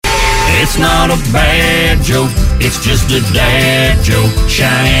It's not a bad joke, it's just a dad joke.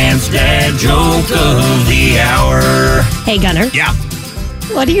 Cheyenne's dad joke of the hour. Hey, Gunner. Yeah.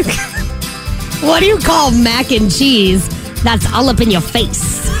 What do you call mac and cheese that's all up in your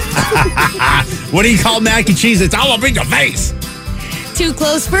face? What do you call mac and cheese? It's all up in your face. Too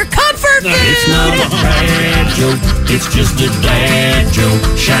close for comfort food. It's not a bad joke, it's just a dad joke.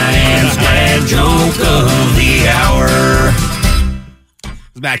 Cheyenne's dad joke of the hour.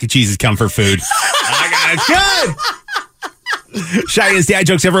 Mac and cheese is comfort food. I got it. Good. Cheyenne's Dad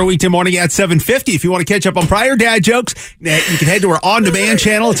Jokes every weekday morning at 7:50. If you want to catch up on prior dad jokes, you can head to our on-demand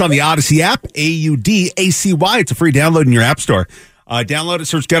channel. It's on the Odyssey app, AUDACY. It's a free download in your app store. Download it,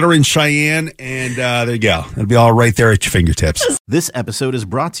 search Gunner and Cheyenne, and there you go. It'll be all right there at your fingertips. This episode is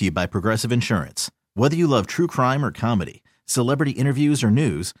brought to you by Progressive Insurance. Whether you love true crime or comedy, celebrity interviews or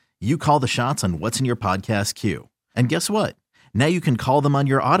news, you call the shots on what's in your podcast queue. And guess what? Now you can call them on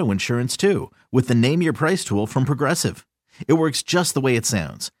your auto insurance too with the Name Your Price tool from Progressive. It works just the way it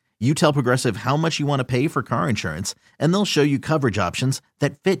sounds. You tell Progressive how much you want to pay for car insurance, and they'll show you coverage options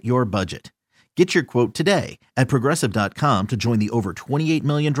that fit your budget. Get your quote today at Progressive.com to join the over 28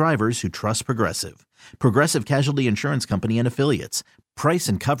 million drivers who trust Progressive. Progressive Casualty Insurance Company and Affiliates. Price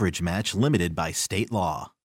and coverage match limited by state law.